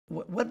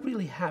what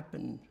really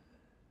happened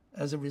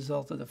as a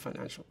result of the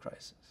financial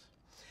crisis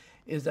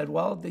is that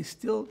while they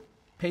still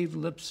paid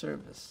lip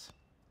service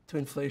to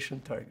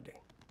inflation targeting,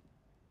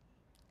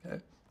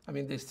 okay? I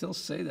mean, they still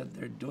say that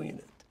they're doing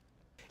it.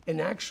 In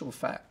actual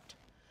fact,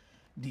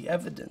 the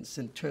evidence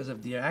in terms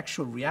of the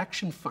actual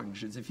reaction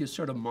functions, if you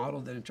sort of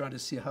model that and try to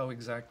see how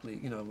exactly,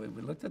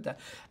 we looked at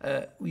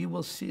that, we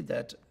will see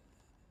that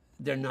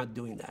they're not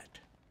doing that.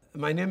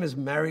 My name is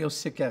Mario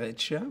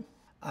Seccareccia.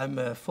 I'm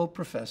a full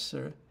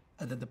professor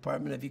at the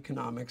Department of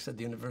Economics at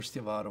the University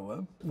of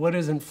Ottawa. What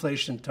is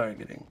inflation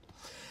targeting?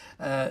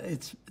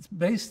 It's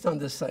based on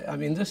this,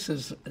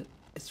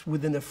 it's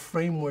within a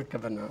framework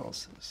of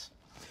analysis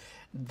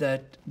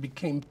that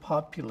became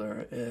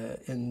popular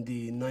in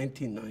the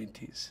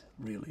 1990s,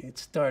 really. It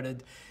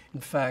started,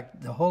 in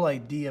fact, the whole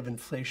idea of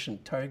inflation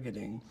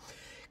targeting,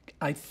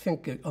 I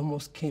think it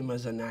almost came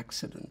as an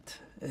accident.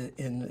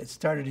 It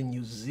started in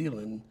New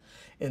Zealand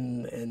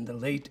in the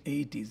late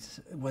 80s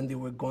when they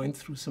were going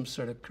through some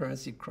sort of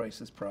currency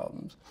crisis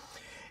problems.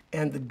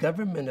 And the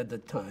government at the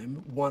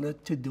time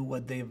wanted to do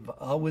what they've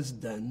always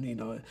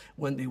done,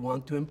 when they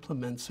want to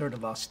implement sort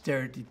of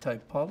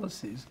austerity-type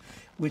policies,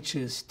 which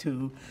is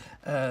to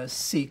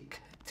seek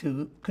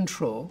to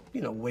control,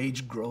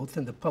 wage growth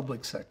in the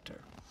public sector.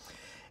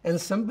 And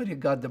somebody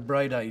got the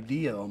bright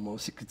idea,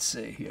 almost, you could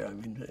say here,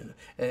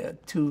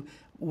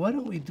 why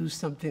don't we do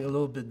something a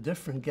little bit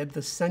different, get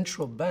the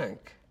central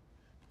bank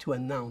to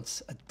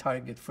announce a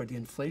target for the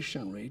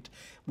inflation rate,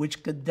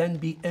 which could then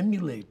be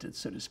emulated,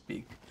 so to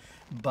speak,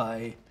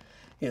 by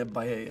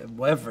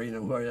whoever,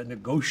 who are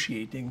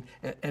negotiating,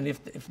 and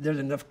if there's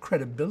enough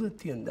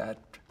credibility in that,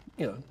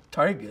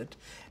 target,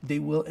 they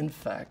will in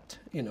fact,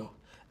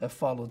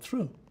 follow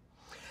through.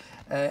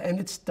 And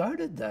it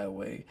started that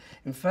way.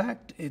 In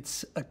fact,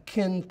 it's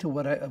akin to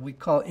what we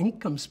call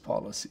incomes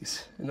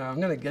policies. Now,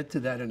 I'm going to get to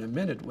that in a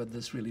minute, what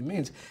this really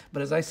means.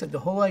 But as I said, the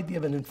whole idea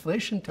of an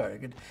inflation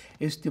target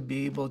is to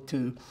be able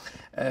to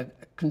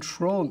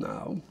control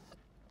now,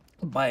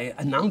 by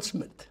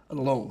announcement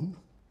alone,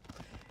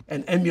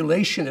 an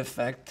emulation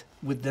effect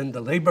within the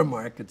labor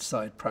market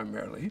side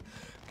primarily,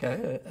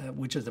 okay,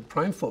 which is the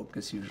prime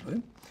focus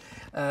usually.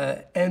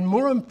 And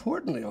more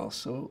importantly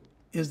also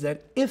is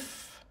that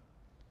if,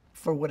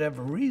 for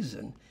whatever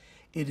reason,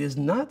 it is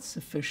not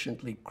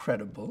sufficiently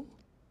credible,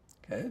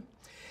 okay,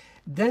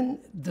 then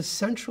the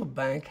central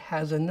bank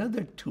has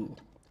another tool.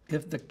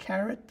 If the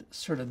carrot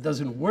sort of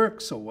doesn't work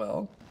so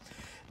well,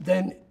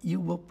 then you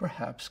will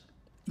perhaps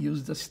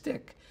use the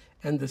stick.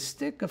 And the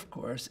stick, of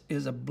course,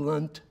 is a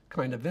blunt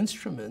kind of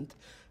instrument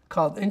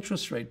called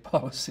interest rate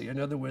policy. In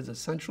other words, the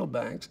central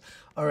banks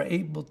are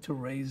able to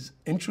raise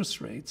interest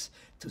rates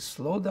to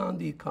slow down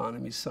the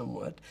economy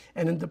somewhat,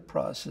 and in the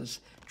process,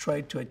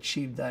 try to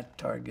achieve that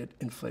target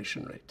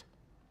inflation rate.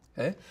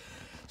 Okay?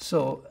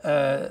 So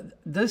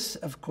this,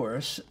 of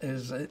course,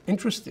 is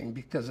interesting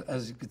because,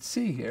 as you could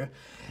see here,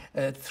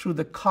 through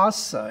the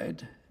cost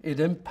side, it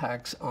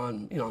impacts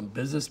on, on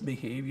business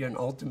behavior and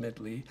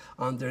ultimately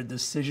on their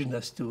decision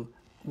as to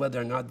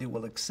whether or not they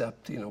will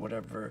accept,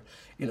 whatever,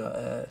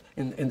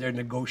 in their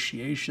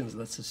negotiations,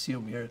 let's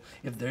assume here,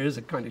 if there is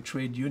a kind of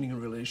trade union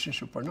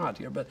relationship or not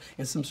here, but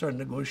in some sort of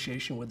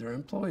negotiation with their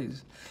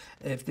employees,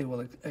 if they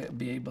will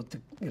be able to,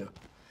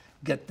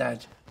 get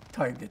that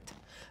target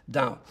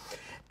down.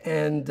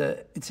 And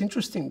it's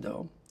interesting,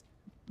 though,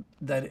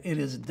 that it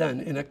is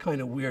done in a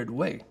kind of weird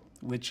way,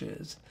 which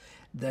is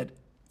that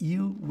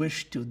you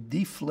wish to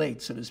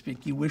deflate, so to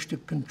speak, you wish to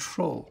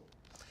control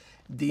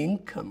the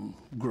income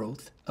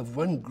growth of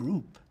one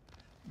group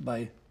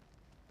by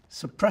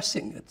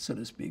suppressing it, so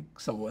to speak,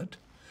 somewhat,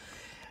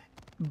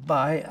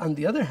 by, on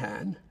the other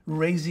hand,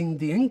 raising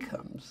the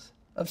incomes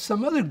of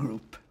some other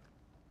group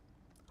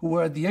who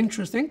are the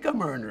interest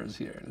income earners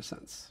here, in a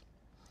sense.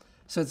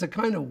 So it's a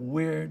kind of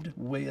weird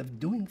way of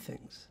doing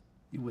things,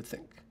 you would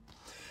think.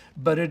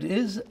 But it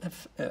is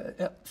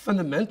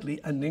fundamentally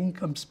an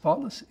incomes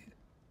policy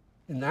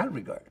in that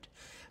regard.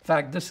 In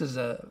fact, this is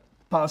a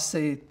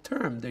passé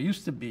term. There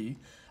used to be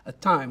a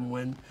time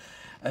when,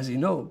 as you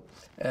know,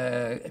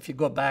 if you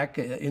go back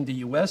in the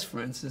US,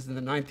 for instance, in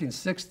the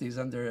 1960s,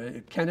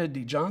 under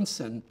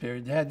Kennedy-Johnson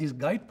period, they had these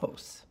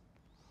guideposts.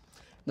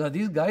 Now,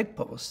 these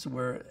guideposts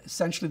were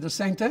essentially the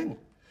same thing.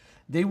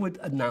 They would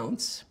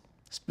announce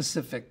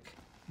specific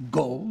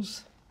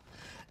goals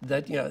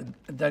that,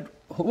 that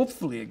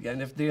hopefully,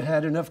 again, if they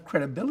had enough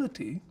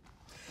credibility,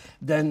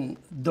 then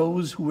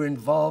those who were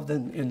involved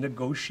in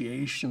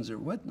negotiations or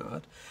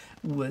whatnot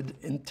would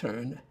in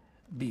turn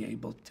be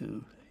able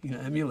to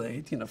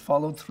emulate,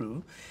 follow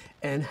through,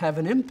 and have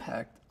an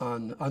impact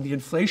on the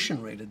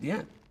inflation rate at the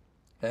end.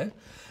 Okay?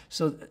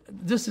 So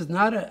this is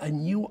not a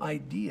new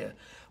idea.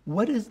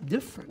 What is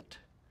different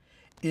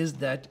is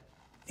that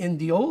in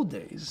the old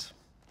days,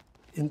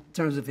 in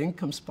terms of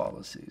incomes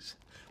policies,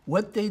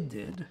 what they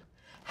did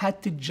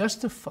had to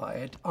justify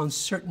it on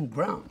certain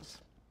grounds.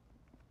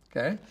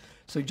 Okay?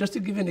 So just to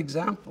give you an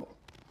example,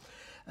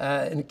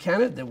 In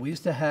Canada, we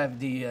used to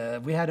have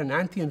we had an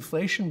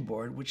anti-inflation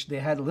board, which they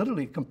had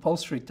literally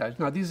compulsory types.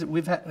 Now these,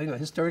 we've had,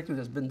 historically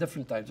there's been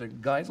different types,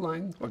 like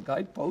guidelines or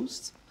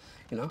guideposts,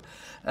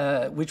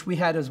 which we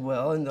had as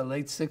well in the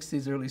late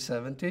 60s, early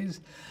 70s.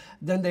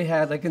 Then they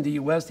had, like in the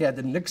US, they had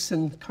the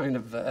Nixon kind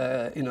of,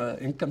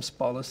 incomes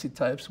policy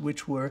types,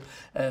 which were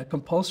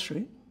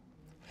compulsory.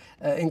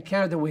 In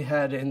Canada, we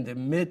had in the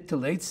mid to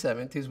late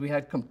 70s, we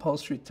had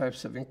compulsory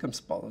types of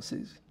incomes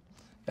policies.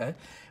 Okay?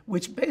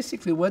 Which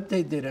basically what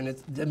they did, and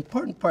the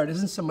important part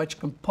isn't so much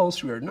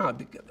compulsory or not,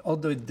 because,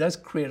 although it does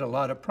create a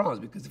lot of problems,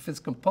 because if it's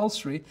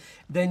compulsory,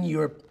 then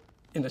you're,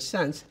 in a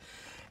sense,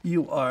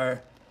 you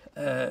are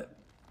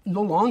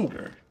no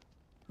longer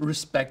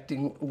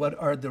respecting what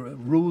are the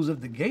rules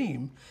of the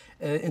game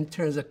in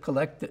terms of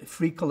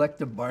free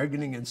collective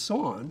bargaining and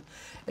so on.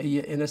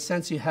 In a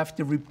sense, you have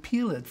to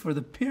repeal it for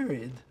the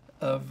period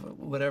of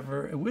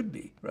whatever it would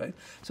be, right?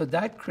 So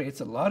that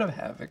creates a lot of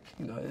havoc,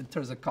 in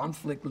terms of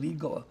conflict,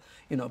 legal,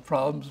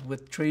 problems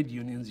with trade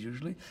unions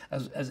usually,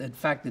 as in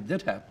fact it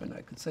did happen,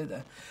 I could say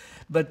that.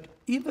 But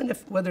even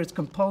if, whether it's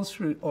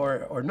compulsory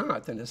or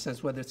not, in a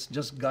sense, whether it's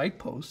just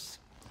guideposts,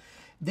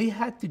 they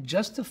had to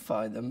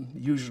justify them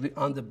usually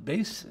on the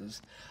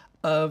basis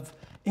of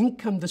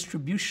income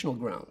distributional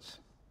grounds.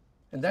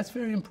 And that's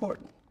very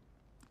important,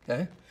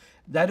 okay?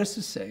 That is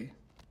to say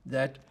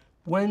that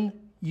when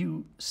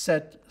you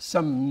set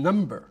some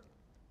number,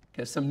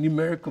 okay, some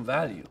numerical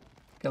value,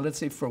 okay, let's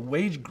say for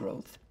wage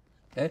growth,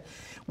 okay,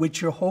 which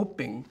you're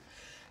hoping,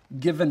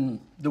 given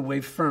the way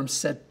firms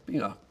set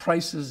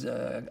prices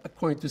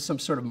according to some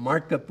sort of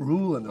markup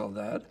rule and all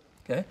that,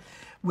 okay,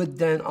 would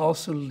then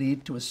also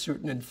lead to a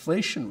certain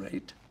inflation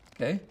rate,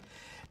 okay?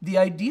 The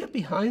idea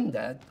behind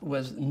that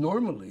was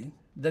normally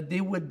that they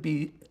would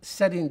be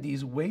setting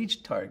these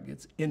wage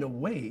targets in a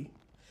way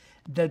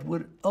that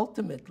would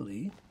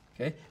ultimately,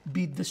 okay,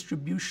 be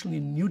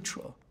distributionally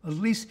neutral. At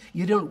least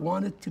you don't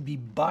want it to be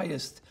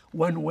biased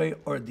one way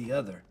or the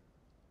other.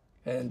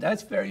 And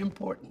that's very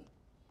important,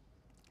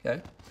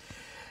 okay?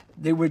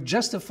 They were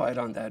justified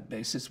on that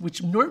basis,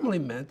 which normally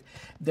meant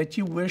that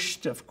you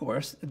wished, of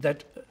course,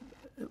 that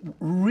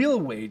real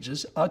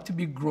wages ought to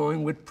be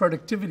growing with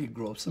productivity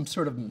growth, some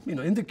sort of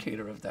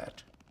indicator of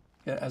that,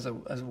 as a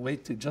way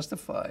to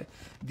justify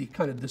the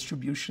kind of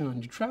distributional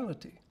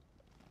neutrality.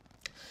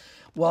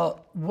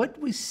 Well, what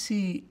we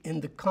see in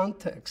the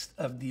context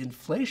of the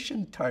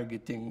inflation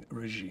targeting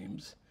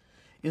regimes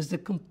is the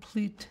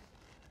complete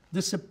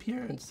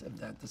disappearance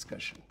of that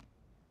discussion.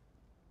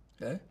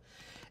 Okay?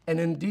 And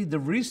indeed, the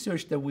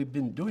research that we've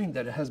been doing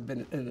that has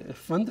been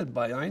funded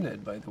by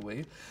INED, by the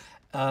way,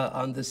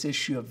 on this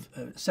issue of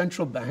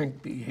central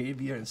bank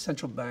behavior and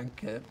central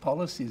bank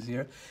policies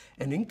here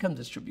and income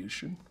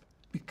distribution,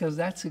 because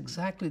that's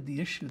exactly the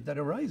issue that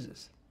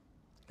arises.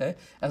 Okay?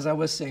 As I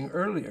was saying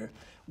earlier,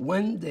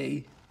 when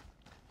they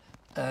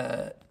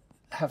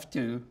have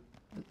to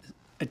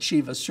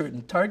achieve a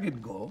certain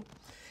target goal,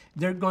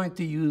 they're going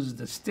to use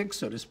the stick,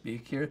 so to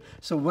speak, here.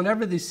 So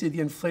whenever they see the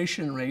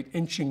inflation rate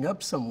inching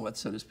up somewhat,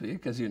 so to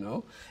speak, as you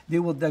know, they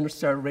will then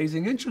start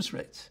raising interest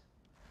rates,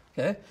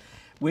 okay?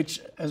 Which,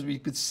 as we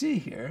could see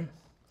here,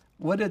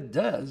 what it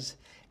does,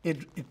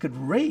 it could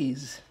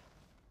raise,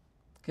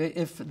 okay,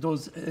 if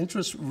those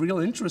real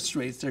interest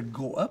rates that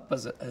go up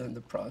in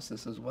the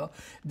process as well,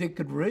 they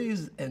could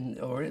raise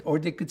or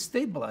they could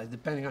stabilize,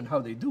 depending on how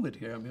they do it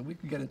here. I mean, we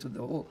could get into the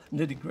whole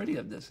nitty-gritty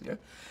of this here.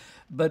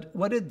 But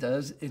what it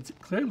does, it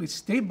clearly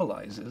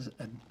stabilizes,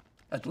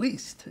 at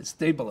least it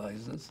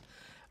stabilizes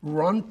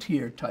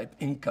rentier type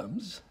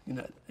incomes,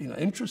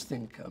 interest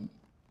income,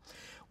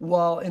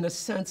 while in a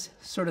sense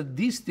sort of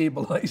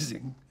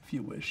destabilizing, if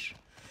you wish,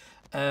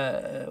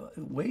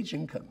 wage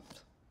incomes,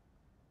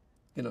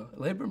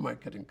 labor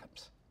market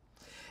incomes.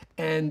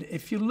 And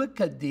if you look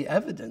at the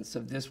evidence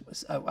of this,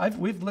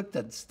 we've looked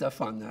at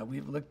stuff on that.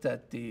 We've looked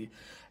at the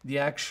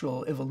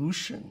actual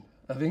evolution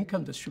of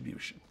income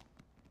distribution,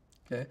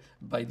 okay,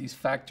 by these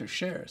factor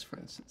shares, for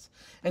instance.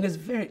 And it's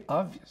very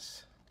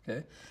obvious,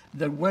 okay,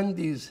 that when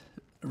these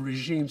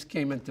regimes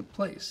came into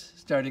place,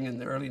 starting in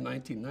the early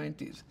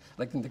 1990s,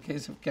 like in the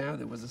case of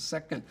Canada, it was the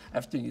second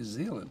after New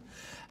Zealand.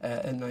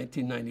 In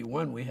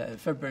 1991,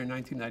 February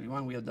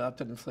 1991, we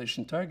adopted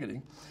inflation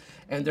targeting.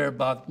 And there are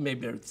about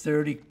maybe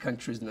 30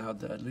 countries now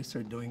that at least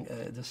are doing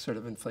this sort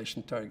of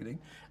inflation targeting,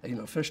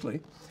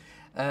 officially.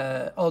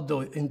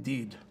 Although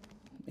indeed,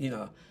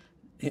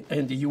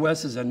 and the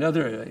US is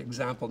another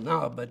example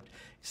now, but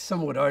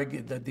some would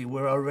argue that they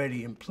were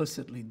already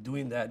implicitly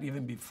doing that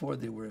even before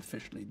they were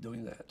officially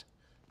doing that.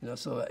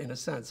 So in a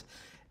sense,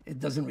 it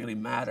doesn't really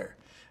matter.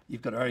 You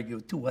could argue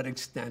to what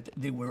extent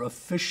they were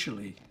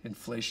officially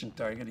inflation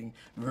targeting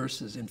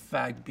versus in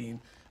fact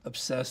being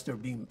obsessed or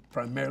being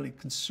primarily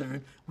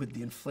concerned with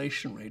the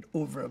inflation rate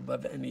over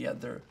above any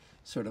other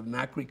sort of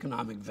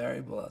macroeconomic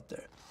variable out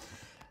there.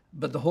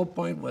 But the whole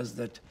point was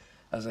that,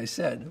 as I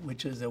said,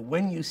 which is that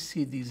when you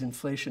see these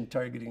inflation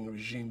targeting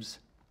regimes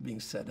being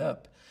set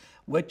up,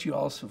 what you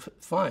also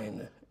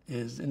find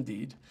is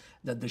indeed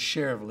that the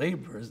share of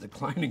labor is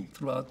declining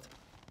throughout,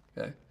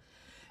 okay?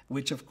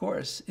 Which of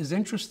course is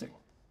interesting,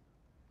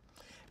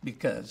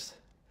 because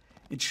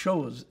it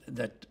shows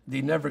that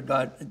they never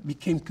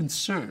became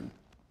concerned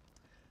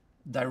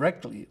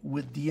directly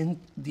with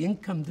the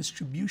income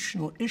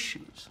distributional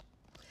issues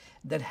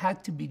that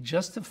had to be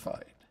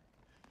justified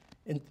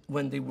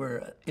when they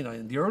were,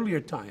 in the earlier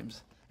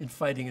times in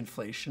fighting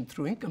inflation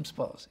through income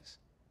policies.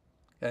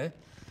 Okay?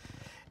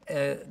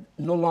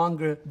 No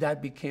longer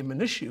that became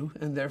an issue,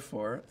 and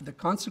therefore the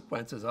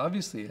consequences,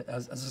 obviously,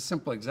 as a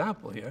simple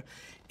example here,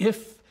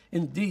 if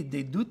indeed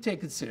they do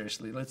take it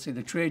seriously, let's say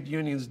the trade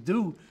unions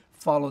do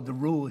follow the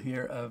rule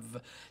here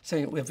of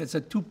saying if it's a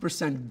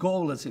 2%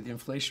 goal, let's say the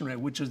inflation rate,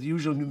 which is the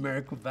usual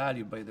numerical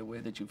value, by the way,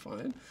 that you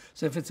find.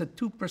 So if it's a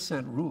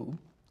 2% rule,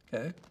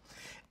 okay,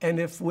 and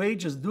if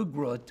wages do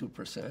grow at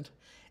 2%,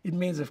 it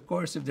means, of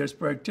course, if there's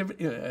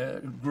productivity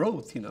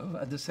growth,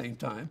 at the same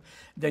time,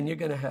 then you're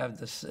going to have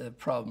this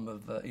problem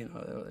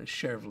of,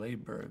 share of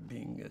labor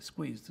being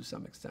squeezed to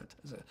some extent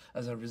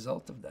as a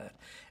result of that.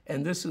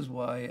 And this is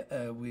why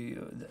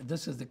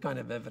this is the kind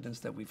of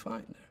evidence that we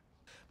find there.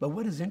 But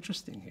what is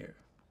interesting here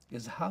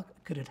is how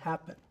could it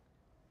happen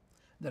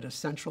that a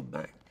central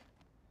bank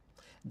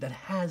that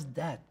has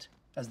that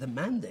as the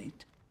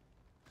mandate,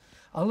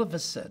 all of a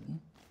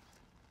sudden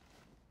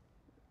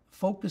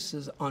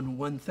focuses on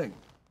one thing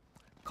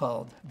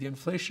called the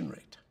inflation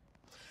rate?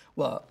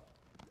 Well,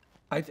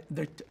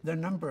 there are a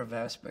number of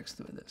aspects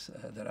to this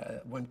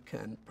that one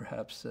can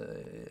perhaps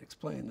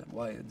explain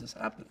why this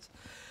happens.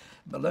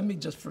 But let me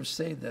just first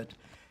say that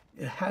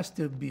it has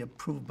to be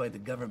approved by the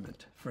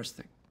government, first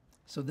thing.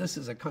 So this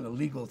is a kind of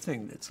legal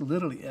thing. It's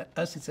literally,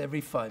 it's every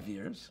 5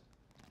 years,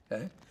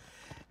 okay?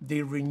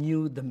 They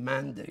renew the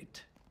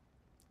mandate.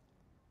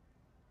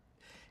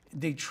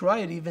 They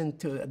tried even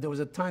to, there was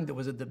a time there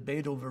was a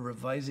debate over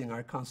revising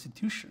our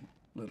constitution,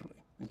 literally,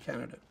 in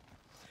Canada,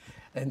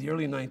 in the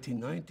early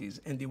 1990s,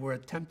 and they were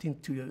attempting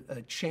to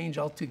change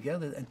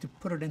altogether and to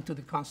put it into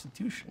the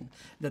constitution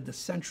that the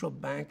central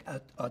bank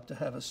ought to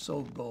have a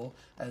sole goal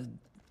as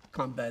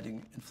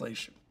combating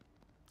inflation,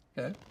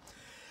 okay?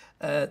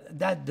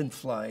 That didn't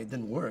fly,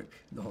 didn't work,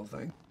 the whole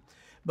thing.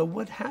 But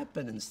what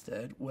happened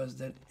instead was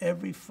that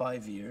every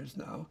 5 years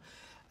now,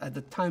 at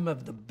the time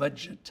of the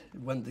budget,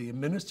 when the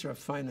Minister of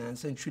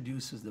Finance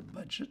introduces the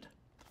budget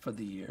for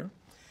the year,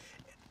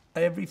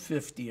 every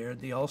 5th year,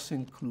 they also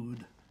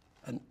include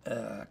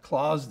a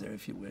clause there,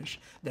 if you wish,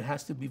 that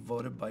has to be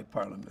voted by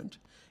Parliament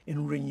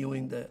in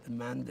renewing the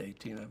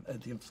mandate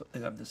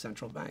of the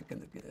central bank, in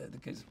the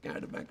case of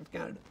Canada, Bank of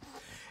Canada.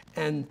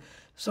 And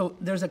so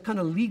there's a kind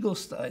of legal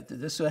side to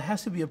this, so it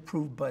has to be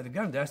approved by the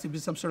government. There has to be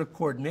some sort of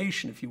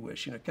coordination, if you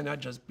wish. It cannot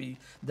just be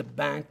the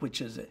bank, which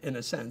is, in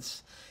a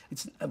sense,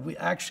 we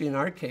actually, in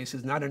our case,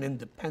 is not an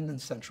independent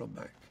central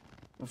bank,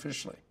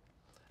 officially,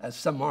 as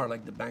some are,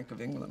 like the Bank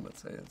of England,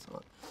 let's say, and so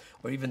on,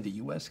 or even the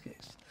U.S.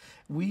 case.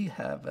 We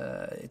have,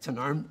 it's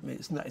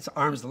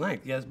arm's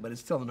length, yes, but it's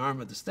still an arm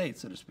of the state,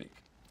 so to speak.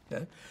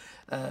 Okay?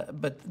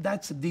 But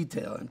that's a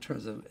detail in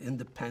terms of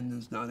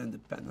independence,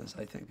 non-independence.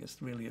 I think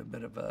it's really a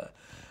bit of a,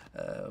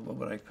 what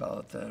would I call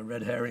it, a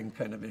red herring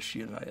kind of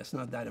issue. It's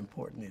not that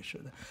important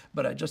issue.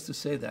 But just to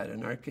say that,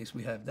 in our case,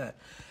 we have that.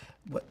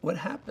 What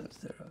happens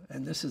there,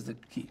 and this is the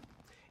key,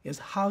 is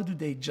how do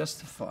they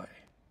justify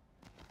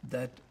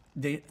that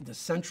the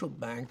central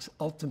bank's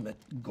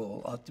ultimate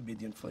goal ought to be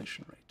the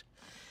inflation rate?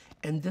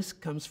 And this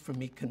comes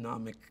from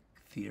economic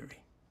theory.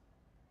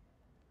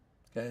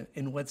 Okay?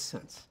 In what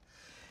sense?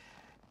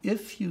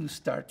 If you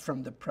start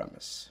from the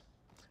premise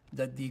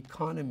that the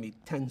economy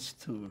tends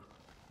to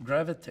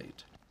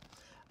gravitate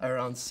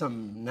around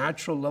some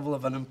natural level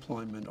of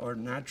unemployment or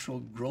natural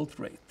growth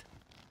rate,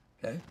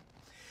 okay,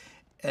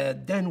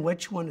 then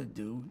what you want to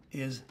do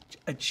is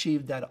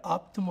achieve that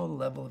optimal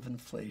level of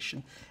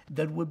inflation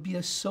that would be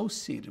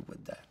associated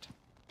with that.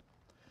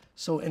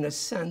 So in a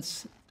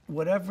sense,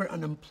 whatever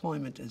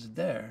unemployment is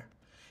there,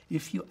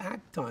 if you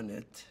act on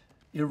it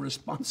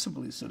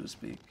irresponsibly, so to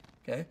speak,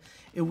 okay,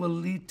 it will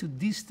lead to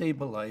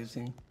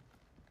destabilizing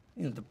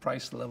the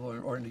price level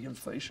or the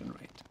inflation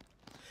rate.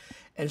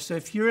 And so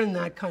if you're in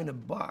that kind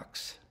of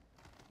box,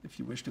 if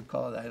you wish to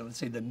call it that, I would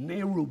say the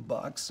Nehru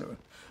box, or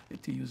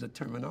to use a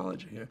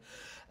terminology here,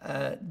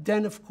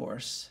 then of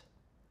course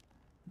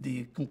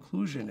the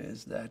conclusion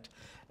is that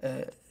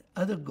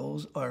other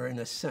goals are, in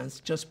a sense,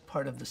 just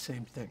part of the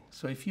same thing.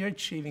 So if you're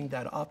achieving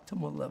that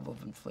optimal level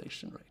of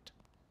inflation rate,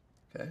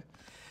 okay,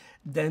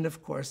 then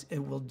of course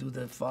it will do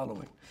the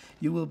following.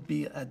 You will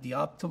be at the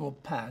optimal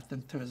path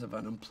in terms of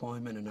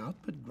unemployment and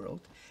output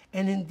growth,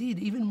 and indeed,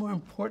 even more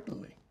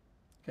importantly,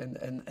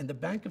 and the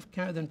Bank of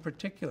Canada in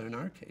particular, in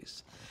our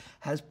case,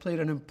 has played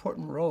an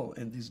important role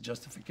in these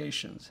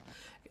justifications.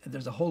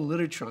 There's a whole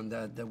literature on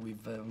that that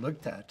we've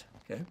looked at,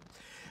 okay,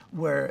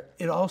 where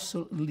it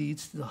also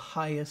leads to the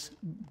highest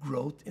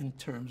growth in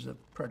terms of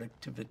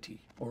productivity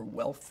or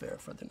welfare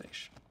for the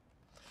nation.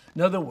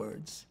 In other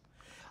words,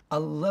 a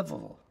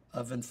level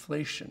of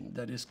inflation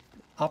that is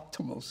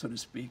optimal, so to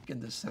speak, in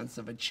the sense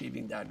of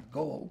achieving that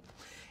goal,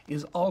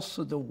 is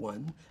also the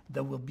one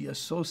that will be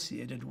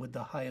associated with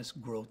the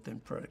highest growth in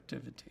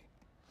productivity.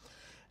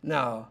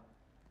 Now,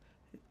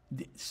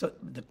 so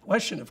the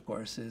question, of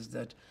course, is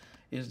that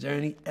Is there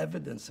any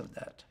evidence of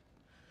that?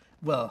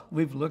 Well,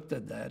 we've looked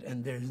at that,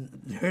 and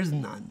there's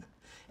none,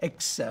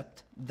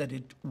 except that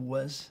it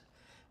was,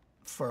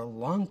 for a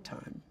long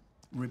time,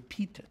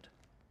 repeated.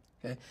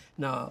 Okay?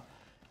 Now,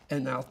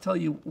 and I'll tell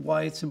you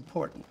why it's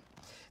important.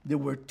 There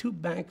were two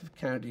Bank of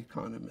Canada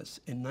economists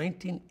in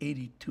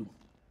 1982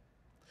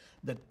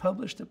 that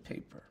published a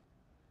paper,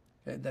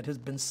 okay, that has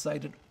been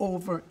cited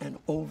over and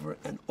over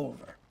and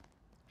over,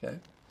 okay,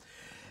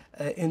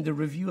 in the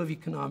Review of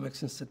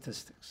Economics and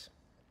Statistics,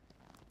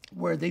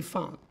 where they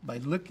found, by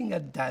looking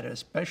at data,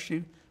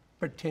 especially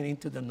pertaining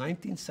to the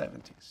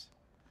 1970s,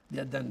 they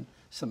had done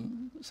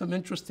some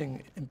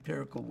interesting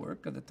empirical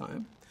work at the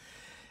time,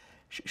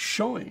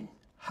 showing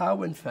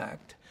how, in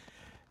fact,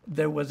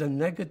 there was a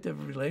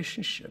negative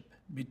relationship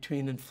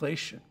between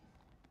inflation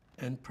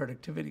and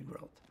productivity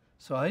growth.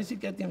 So as you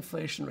get the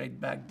inflation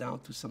rate back down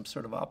to some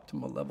sort of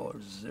optimal level,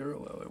 or 0,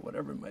 or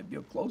whatever it might be,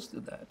 or close to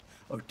that,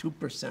 or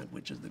 2%,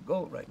 which is the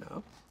goal right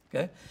now,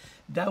 okay,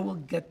 that will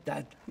get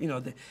that, you know,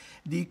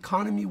 the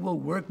economy will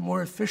work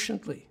more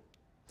efficiently.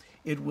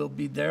 It will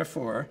be,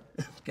 therefore,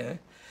 okay,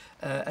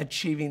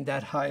 achieving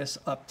that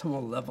highest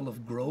optimal level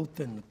of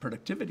growth and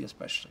productivity,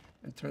 especially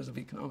in terms of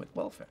economic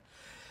welfare.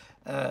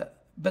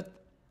 But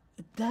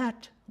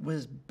that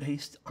was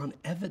based on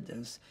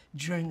evidence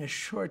during a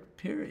short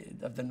period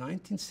of the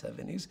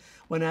 1970s,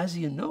 when, as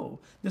you know,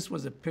 this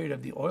was a period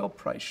of the oil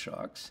price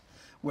shocks,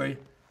 where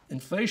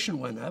inflation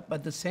went up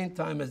at the same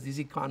time as these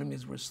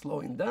economies were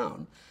slowing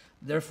down.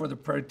 Therefore, the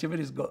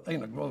productivity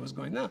growth was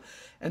going down.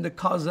 And the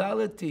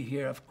causality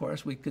here, of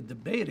course, we could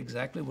debate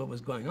exactly what was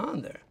going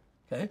on there.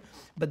 Okay?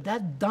 But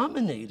that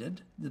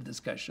dominated the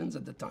discussions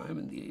at the time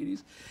in the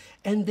 80s,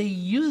 and they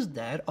used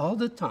that all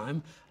the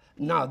time.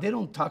 Now, they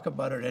don't talk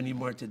about it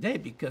anymore today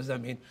because, I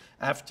mean,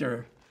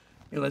 after,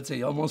 let's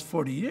say, almost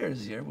 40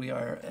 years here, we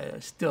are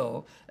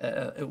still,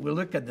 we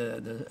look at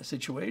the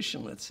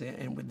situation, let's say,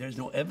 and there's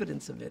no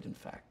evidence of it, in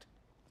fact.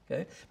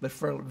 Okay? But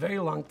for a very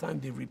long time,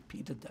 they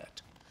repeated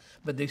that.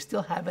 But they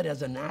still have it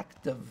as an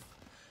act of,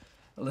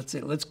 let's say,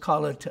 let's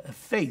call it a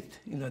faith,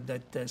 you know,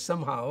 that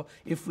somehow,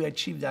 if we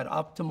achieve that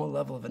optimal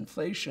level of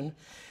inflation,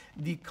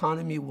 the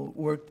economy will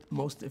work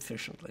most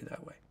efficiently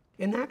that way.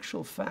 In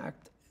actual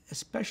fact,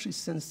 especially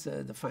since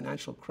the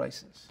financial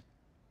crisis,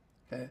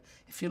 okay,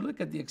 if you look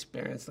at the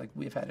experience like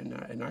we've had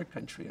in our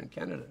country, in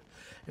Canada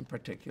in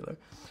particular,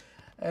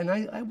 and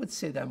I would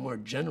say that more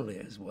generally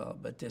as well,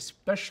 but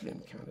especially in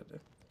Canada,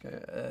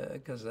 okay,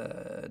 because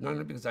not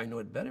only because I know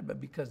it better,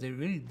 but because they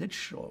really did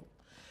show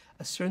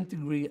a certain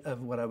degree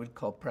of what I would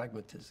call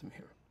pragmatism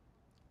here.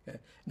 Okay?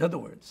 In other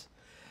words,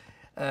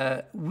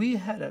 we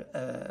had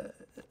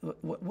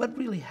what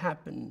really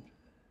happened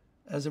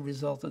as a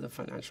result of the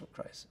financial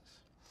crisis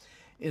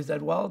is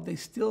that while they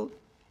still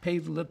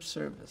paid lip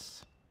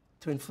service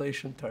to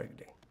inflation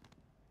targeting,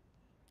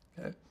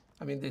 okay?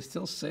 I mean, they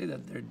still say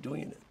that they're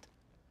doing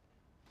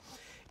it.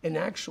 In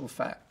actual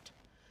fact,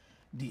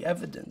 the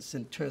evidence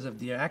in terms of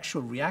the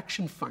actual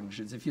reaction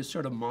functions, if you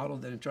sort of model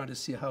that and try to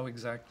see how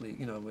exactly,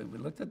 you know, we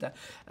looked at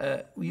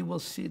that, you will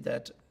see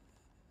that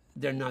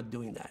they're not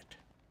doing that,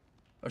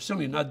 or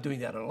certainly not doing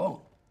that alone.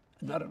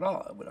 Not at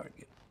all, I would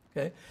argue,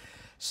 okay?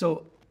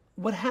 So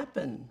what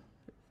happened,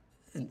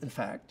 in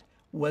fact,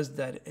 was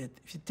that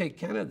if you take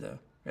Canada,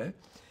 okay,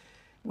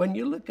 when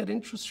you look at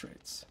interest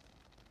rates,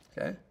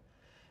 okay,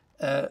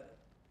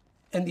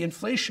 and the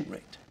inflation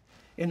rate,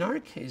 in our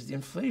case, the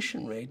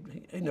inflation rate,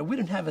 you know, we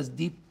didn't have as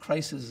deep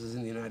crises as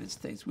in the United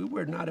States. We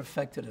were not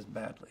affected as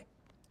badly,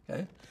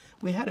 okay?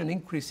 We had an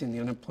increase in the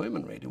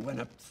unemployment rate. It went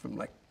up from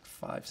like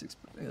 5-6%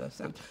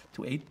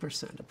 to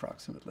 8%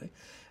 approximately,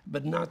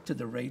 but not to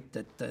the rate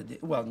that,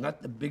 well,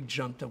 not the big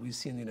jump that we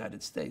see in the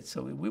United States.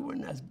 So we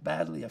weren't as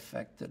badly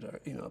affected,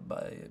 or, you know,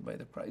 by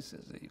the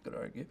crisis, you could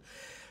argue.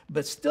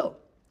 But still,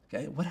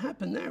 okay, what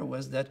happened there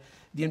was that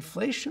the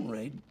inflation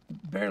rate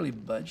barely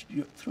budged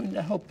through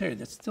that whole period.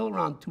 It's still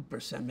around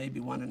 2%, maybe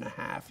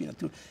 1.5%, you know,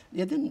 2.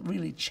 It didn't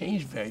really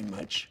change very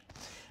much,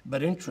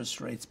 but interest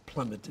rates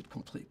plummeted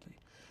completely.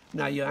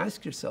 Now you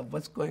ask yourself,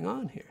 what's going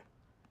on here?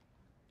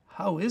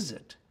 How is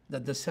it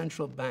that the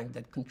central bank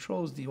that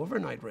controls the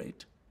overnight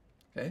rate,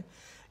 okay,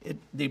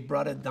 they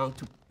brought it down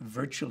to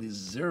virtually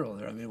 0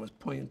 there. I mean, it was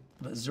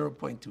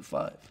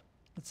 0.25.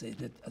 Let's say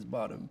it as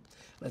bottom,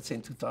 let's say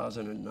in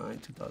 2009,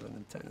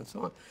 2010, and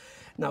so on.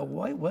 Now,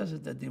 why was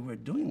it that they were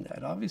doing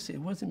that? Obviously,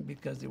 it wasn't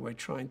because they were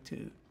trying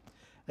to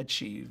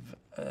achieve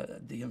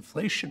the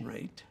inflation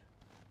rate,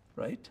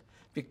 right?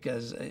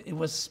 Because it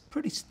was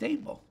pretty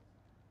stable,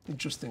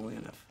 interestingly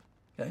enough,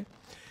 okay?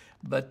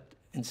 But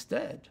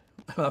instead,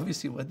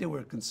 obviously, what they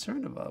were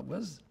concerned about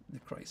was the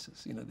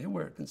crisis. You know, they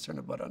were concerned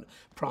about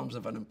problems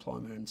of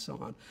unemployment and so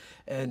on.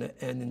 And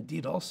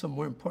indeed, also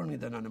more importantly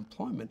than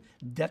unemployment,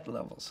 debt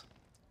levels.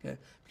 Okay?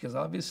 Because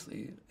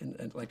obviously,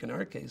 like in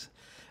our case,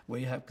 where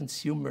you have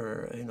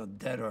consumer, you know,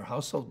 debt or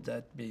household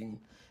debt being,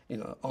 you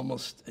know,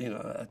 almost, you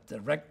know, at the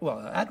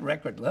at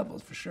record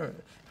levels for sure,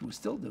 we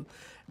still do,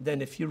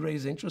 then if you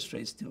raise interest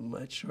rates too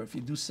much, or if you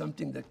do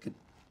something that could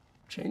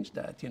change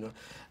that,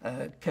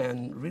 can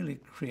really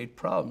create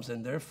problems.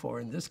 And therefore,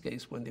 in this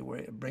case, when they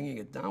were bringing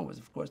it down, was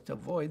of course to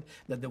avoid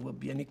that there will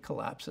be any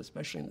collapse,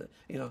 especially in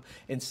the,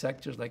 in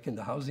sectors like in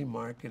the housing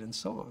market and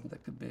so on,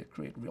 that could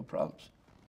create real problems.